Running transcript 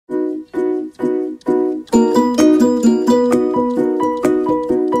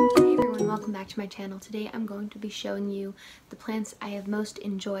my channel. Today I'm going to be showing you the plants I have most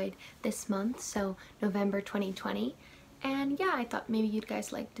enjoyed this month, so November 2020. And yeah, I thought maybe you'd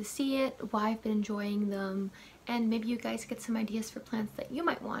guys like to see it, why I've been enjoying them, and maybe you guys get some ideas for plants that you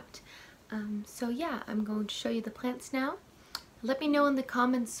might want. So yeah, I'm going to show you the plants now. Let me know in the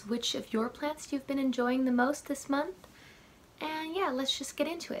comments which of your plants you've been enjoying the most this month. And yeah, let's just get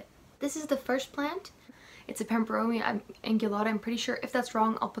into it. This is the first plant. It's a Peperomia angulata. I'm pretty sure. If that's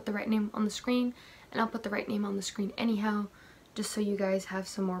wrong, I'll put the right name on the screen, and I'll put the right name on the screen anyhow, just so you guys have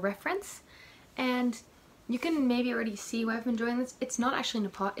some more reference. And you can maybe already see why I've been enjoying this. It's not actually in a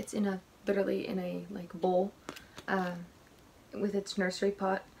pot. It's in literally in a like bowl with its nursery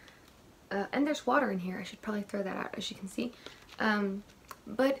pot. And there's water in here. I should probably throw that out, as you can see.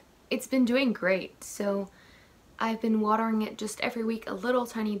 But it's been doing great. So I've been watering it just every week a little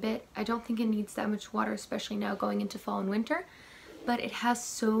tiny bit. I don't think it needs that much water, especially now going into fall and winter. But it has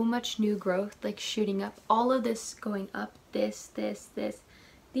so much new growth, like shooting up. All of this going up, these,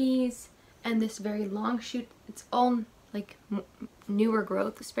 and this very long shoot. It's all like newer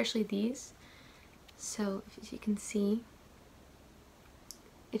growth, especially these. So as you can see,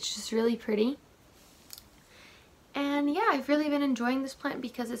 it's just really pretty. And yeah, I've really been enjoying this plant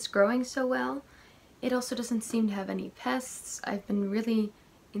because it's growing so well. It also doesn't seem to have any pests. I've been really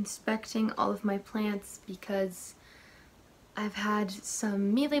inspecting all of my plants because I've had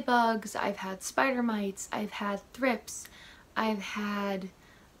some mealybugs, I've had spider mites, I've had thrips, I've had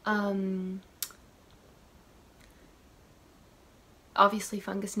obviously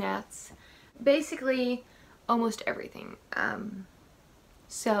fungus gnats, basically almost everything.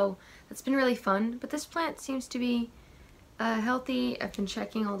 So that's been really fun, but this plant seems to be healthy. I've been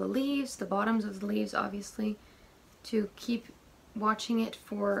checking all the leaves, the bottoms of the leaves obviously, to keep watching it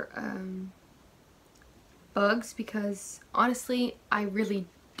for bugs, because honestly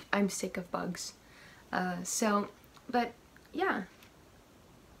I'm sick of bugs. But yeah,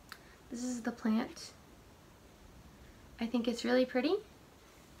 this is the plant. I think it's really pretty,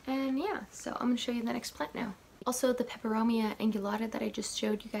 and yeah, so I'm going to show you the next plant now. Also, the Peperomia angulata that I just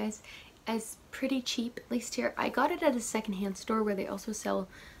showed you guys is pretty cheap, at least here. I got it at a secondhand store where they also sell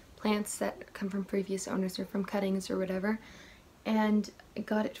plants that come from previous owners or from cuttings or whatever. And I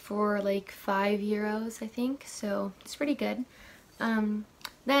got it for like €5, I think, so it's pretty good. Then,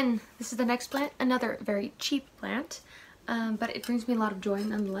 this is the next plant, another very cheap plant, but it brings me a lot of joy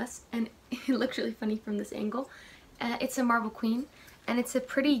nonetheless, and it looks really funny from this angle. It's a marble queen, and it's a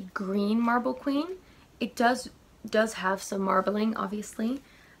pretty green marble queen. It does have some marbling, obviously,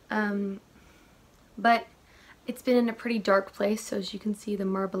 but it's been in a pretty dark place, so as you can see, the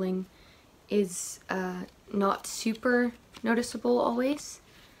marbling is not super noticeable always.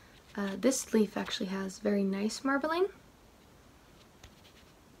 This leaf actually has very nice marbling.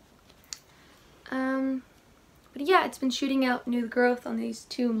 But yeah, it's been shooting out new growth on these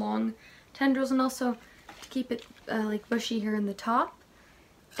two long tendrils, and also to keep it like bushy here in the top.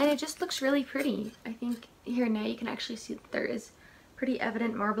 And it just looks really pretty. I think here now you can actually see that there is pretty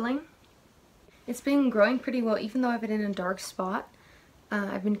evident marbling. It's been growing pretty well, even though I've been in a dark spot.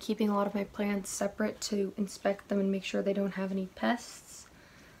 I've been keeping a lot of my plants separate to inspect them and make sure they don't have any pests.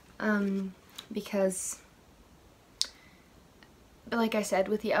 Because, like I said,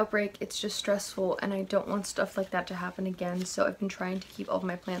 with the outbreak, it's just stressful, and I don't want stuff like that to happen again. So I've been trying to keep all of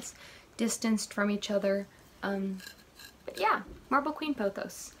my plants distanced from each other. But yeah, marble queen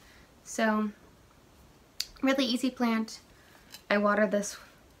pothos. So, really easy plant. I water this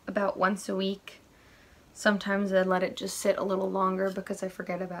about once a week. Sometimes I let it just sit a little longer because I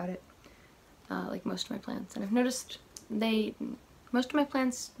forget about it, like most of my plants. And I've noticed most of my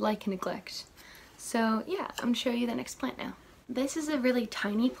plants like neglect. So yeah, I'm going to show you the next plant now. This is a really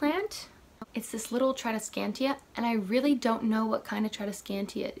tiny plant. It's this little Tradescantia, and I really don't know what kind of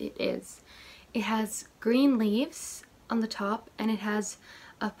Tradescantia it is. It has green leaves on the top, and it has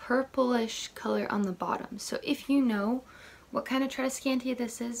a purplish color on the bottom. So if you know what kind of Tradescantia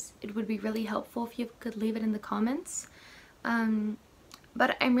this is, it would be really helpful if you could leave it in the comments.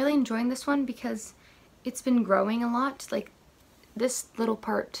 But I'm really enjoying this one because it's been growing a lot. Like this little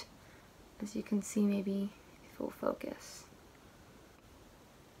part, as you can see, maybe if it will focus.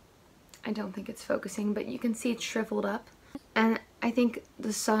 I don't think it's focusing, but you can see it's shriveled up. And I think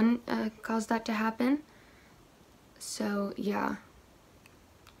the sun caused that to happen. So yeah.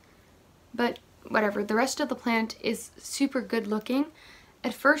 But whatever, the rest of the plant is super good looking.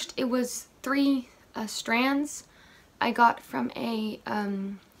 At first it was 3 strands I got from a,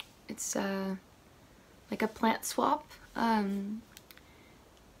 it's like a plant swap,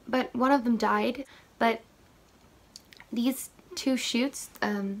 but one of them died. But these 2 shoots,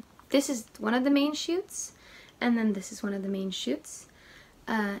 this is one of the main shoots, and then this is one of the main shoots.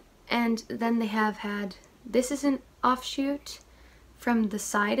 And then they have had, this is an offshoot from the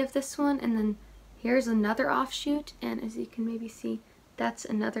side of this one, and then here's another offshoot, and as you can maybe see, that's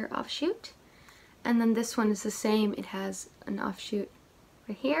another offshoot. And then this one is the same. It has an offshoot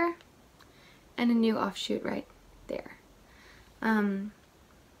right here and a new offshoot right there.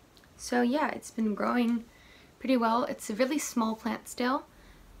 So yeah, it's been growing pretty well. It's a really small plant still,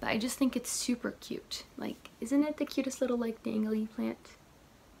 but I just think it's super cute. Like, isn't it the cutest little like dangly plant?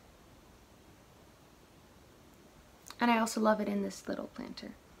 And I also love it in this little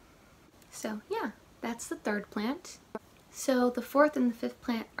planter. So yeah, that's the third plant. So the fourth and the fifth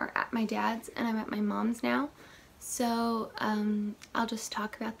plant are at my dad's, and I'm at my mom's now. So I'll just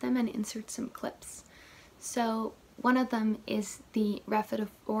talk about them and insert some clips. So one of them is the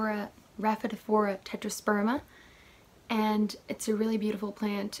Rhaphidophora tetrasperma, and it's a really beautiful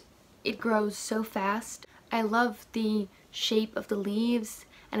plant. It grows so fast. I love the shape of the leaves,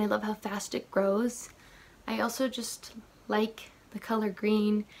 and I love how fast it grows. I also just like the color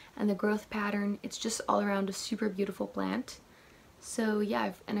green and the growth pattern. It's just all around a super beautiful plant. So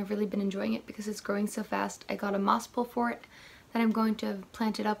yeah, I've really been enjoying it because it's growing so fast. I got a moss pole for it that I'm going to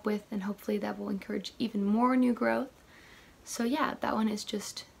plant it up with, and hopefully that will encourage even more new growth. So yeah, that one is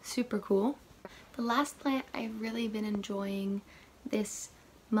just super cool. The last plant I've really been enjoying this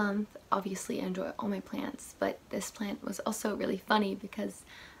month, obviously I enjoy all my plants, but this plant was also really funny because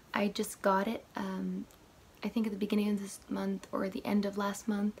I just got it I think at the beginning of this month or the end of last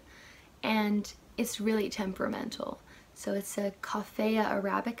month, and it's really temperamental. So it's a Coffea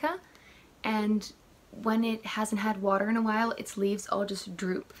arabica, and when it hasn't had water in a while, its leaves all just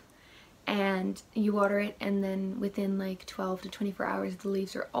droop. And you water it, and then within like 12 to 24 hours the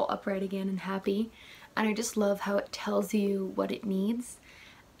leaves are all upright again and happy. And I just love how it tells you what it needs.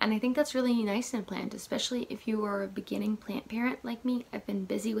 And I think that's really nice in a plant, especially if you are a beginning plant parent like me. I've been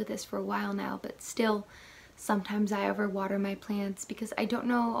busy with this for a while now, but still sometimes I overwater my plants because I don't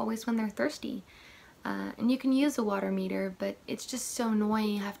know always when they're thirsty. And you can use a water meter, but it's just so annoying.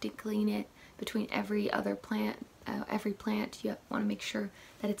 You have to clean it between every other plant. Every plant you want to make sure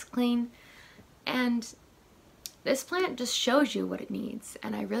that it's clean. And this plant just shows you what it needs,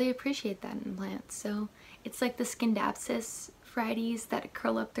 and I really appreciate that in plants. So it's like the Scindapsus varieties that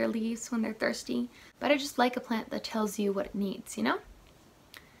curl up their leaves when they're thirsty, but I just like a plant that tells you what it needs, you know?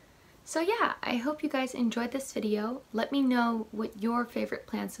 So yeah, I hope you guys enjoyed this video. Let me know what your favorite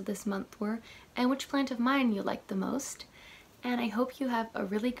plants of this month were and which plant of mine you liked the most. And I hope you have a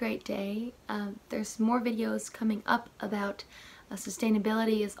really great day. There's more videos coming up about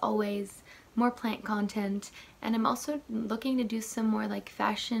sustainability as always, more plant content, and I'm also looking to do some more like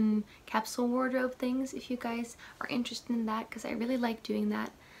fashion capsule wardrobe things if you guys are interested in that, because I really like doing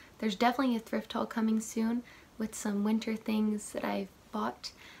that. There's definitely a thrift haul coming soon with some winter things that I've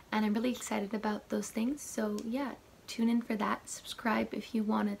bought, and I'm really excited about those things. So yeah, tune in for that. Subscribe if you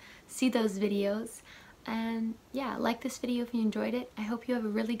want to see those videos. And yeah, like this video if you enjoyed it. I hope you have a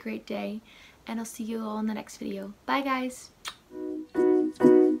really great day, and I'll see you all in the next video. Bye guys!